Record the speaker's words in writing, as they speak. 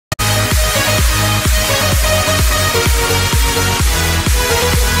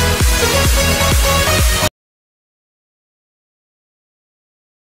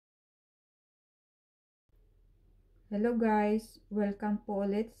Hello guys! Welcome po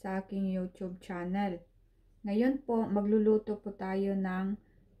ulit sa aking YouTube channel. Ngayon po, magluluto po tayo ng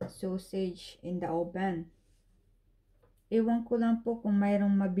sausage in the oven. Ewan ko lang po kung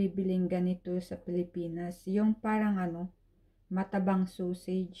mayroong mabibiling ganito sa Pilipinas. Yung parang matabang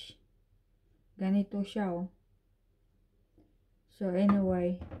sausage. Ganito siya oh. So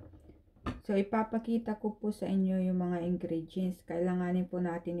anyway, ipapakita ko po sa inyo yung mga ingredients. Kailanganin po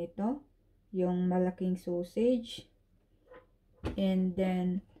natin ito. Yung malaking sausage. And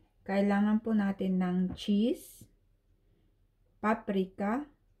then, kailangan po natin ng cheese, paprika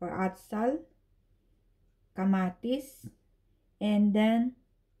or atsal, kamatis, and then,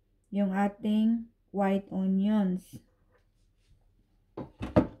 yung ating white onions.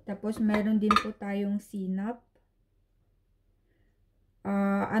 Tapos, meron din po tayong sinap.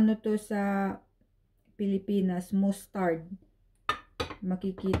 Ano to sa Pilipinas? Mustard.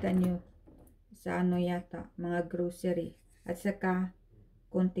 Makikita nyo sa yata, mga grocery. At saka,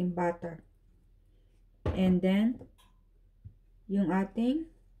 konting butter. And then, yung ating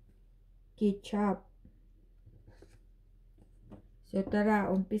ketchup. So, tara,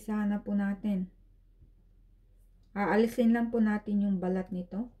 umpisahan na po natin. Aalisin lang po natin yung balat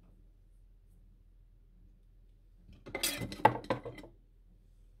nito.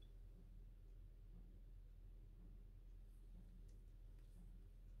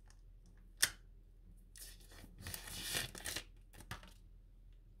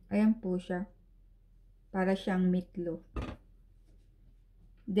 Ayan po siya. Para siyang meatloaf.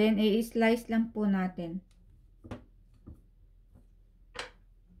 Then, i-slice lang po natin.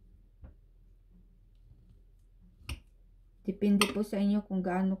 Depende po sa inyo kung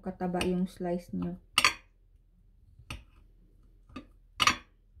gaano kataba yung slice nyo.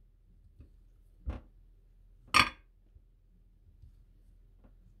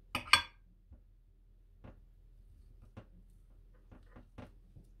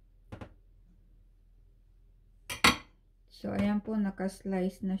 So, ayan po,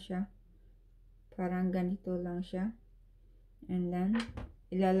 naka-slice na siya. Parang ganito lang siya. And then,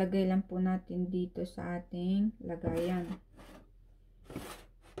 ilalagay lang po natin dito sa ating lagayan.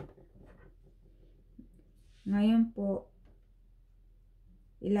 Ngayon po,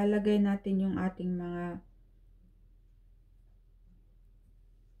 ilalagay natin yung ating mga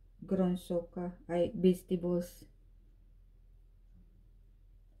gronsoka, ay vegetables.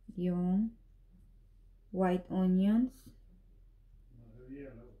 Yung white onions.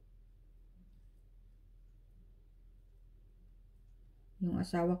 Yung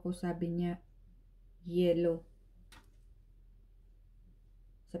asawa ko sabi niya, yellow.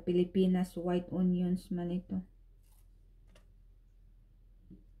 Sa Pilipinas, white onions man ito.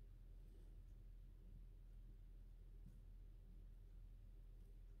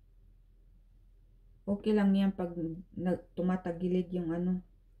 Okay lang yan pag tumatagilid yung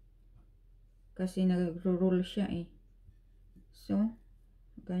kasi nagro-roll siya eh. So,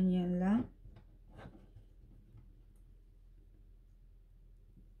 ganyan lang.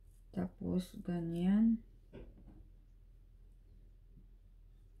 Tapos, ganyan.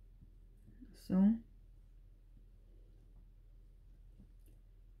 So,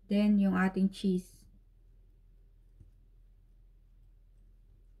 then, yung ating cheese.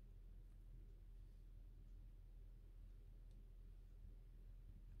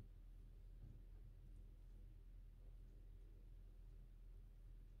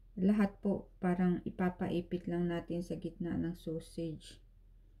 Lahat po, parang ipapaipit lang natin sa gitna ng sausage.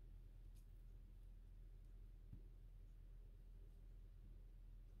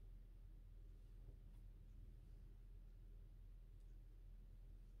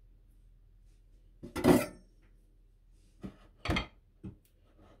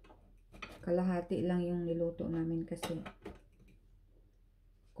 Kalahati lang yung niluto namin kasi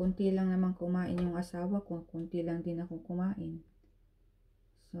kunti lang naman kumain yung asawa ko, kunti lang din ako kumain.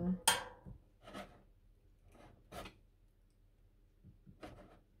 So,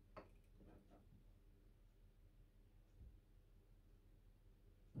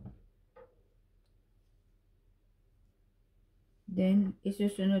 then,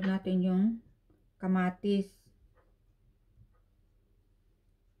 isusunod natin yung kamatis.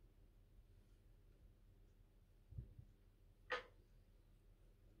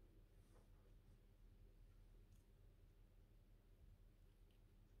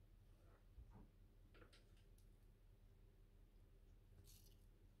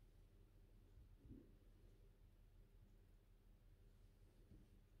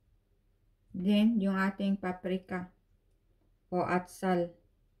 Then, yung ating paprika o atsal.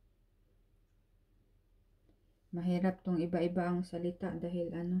 Mahirap tong iba-iba ang salita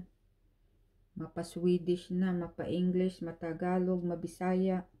dahil Mapa-Swedish na, mapa-English, matagalog,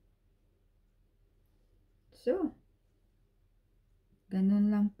 mabisaya. So, ganun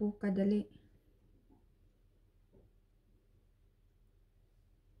lang po kadali.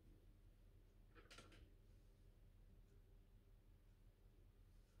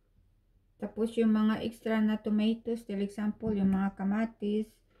 Tapos yung mga extra na tomatoes, for example, yung mga kamatis,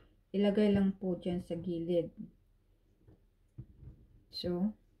 ilagay lang po dyan sa gilid.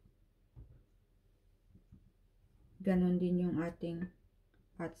 So, ganun din yung ating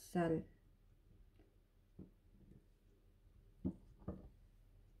atsal.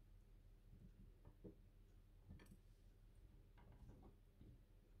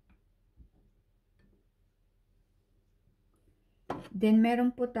 Then,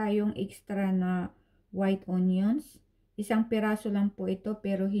 meron po tayong extra na white onions. Isang piraso lang po ito,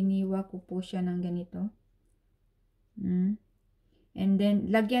 pero hiniwa ko po siya ng ganito. And then,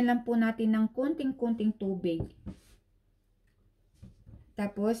 lagyan lang po natin ng konting-konting tubig.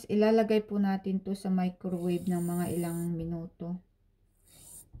 Tapos, ilalagay po natin to sa microwave ng mga ilang minuto.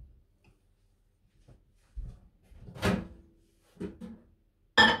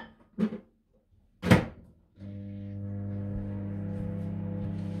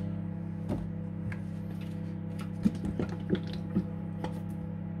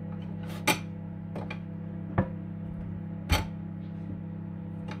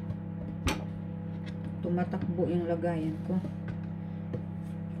 Tumatakbo yung lagayan ko.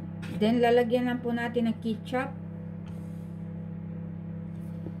 Then, lalagyan lang po natin ng ketchup.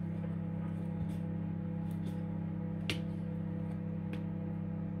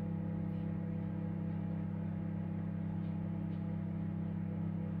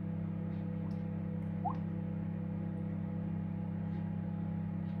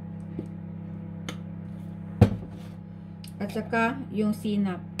 At saka, yung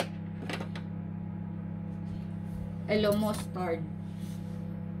sinap. Hello, mustard.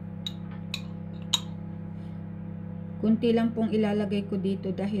 Kunti lang pong ilalagay ko dito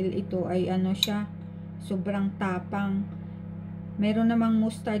dahil ito ay ano siya, sobrang tapang. Meron namang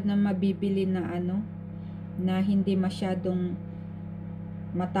mustard na mabibili na ano, na hindi masyadong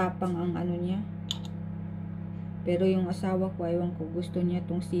matapang ang ano niya. Pero yung asawa ko, ewan ko, gusto niya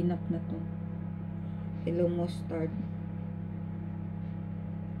tong sinap na to. Hello, mustard.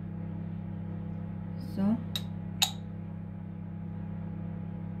 So,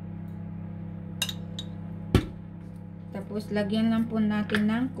 tapos lagyan lang po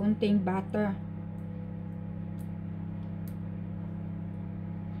natin ng konting butter.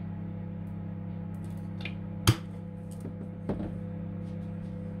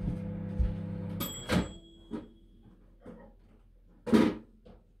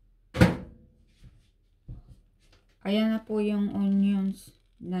 Ayan na po yung onions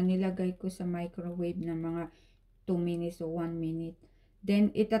na nilagay ko sa microwave na mga 2 minutes o 1 minute. Then,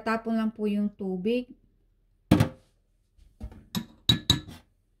 itatapon lang po yung tubig.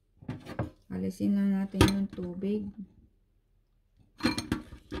 Alisin lang natin yung tubig.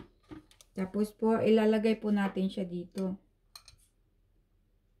 Tapos po, ilalagay po natin siya dito.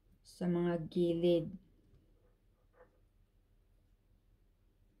 Sa mga gilid.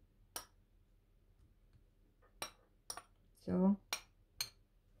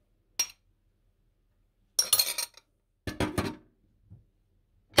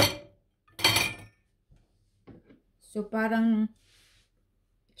 So parang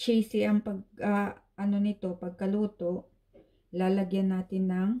cheesy ang ano nito, pagkaluto. Lalagyan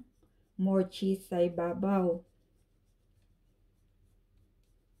natin ng more cheese sa ibabaw.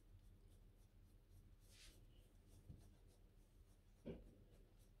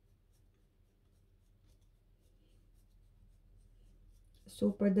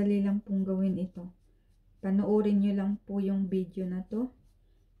 Super dali lang pong gawin ito. Panoorin nyo lang po yung video na to.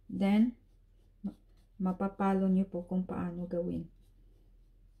 Then, mapapalo nyo po kung paano gawin.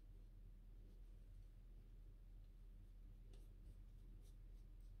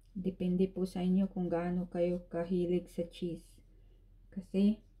 Depende po sa inyo kung gaano kayo kahilig sa cheese.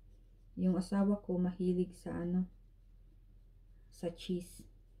 Kasi, yung asawa ko mahilig sa ano, sa cheese.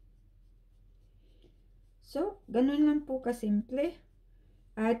 So, ganun lang po kasimple.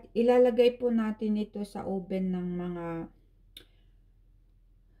 At ilalagay po natin ito sa oven ng mga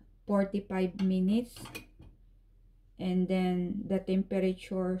 45 minutes. And then, the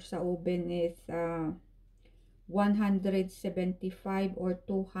temperature sa oven is 175 or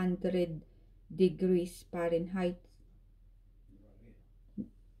 200 degrees Fahrenheit.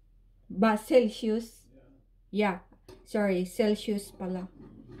 Ba, Celsius? Yeah. Sorry, Celsius pala.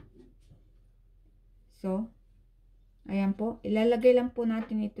 So, ayan po. Ilalagay lang po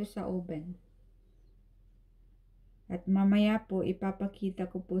natin ito sa oven. At mamaya po ipapakita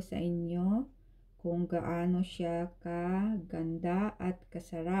ko po sa inyo kung gaano siya kaganda at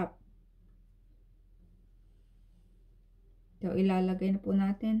kasarap. So, ilalagay na po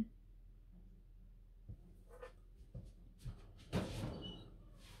natin.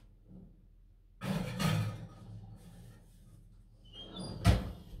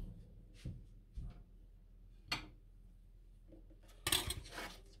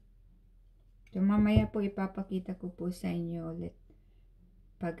 So, mamaya po ipapakita ko po sa inyo ulit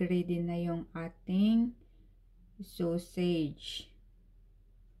pag ready na yung ating sausage.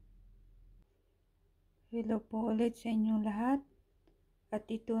 Hello po ulit sa inyong lahat. At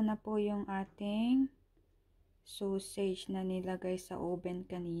ito na po yung ating sausage na nilagay sa oven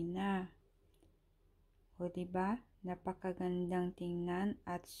kanina. O diba? Napakagandang tingnan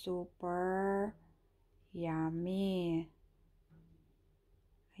at super yummy.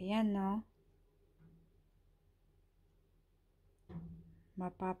 Ayan no.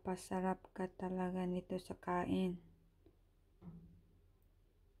 Mapapasarap ka talaga nito sa kain.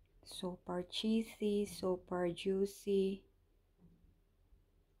 Super cheesy, super juicy.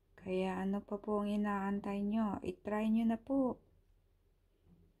 Kaya ano pa po ang inaantay nyo? I-try nyo na po.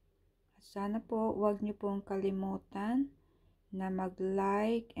 Sana po huwag nyo pong kalimutan na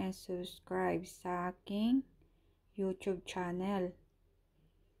mag-like and subscribe sa aking YouTube channel.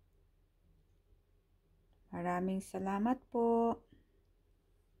 Maraming salamat po.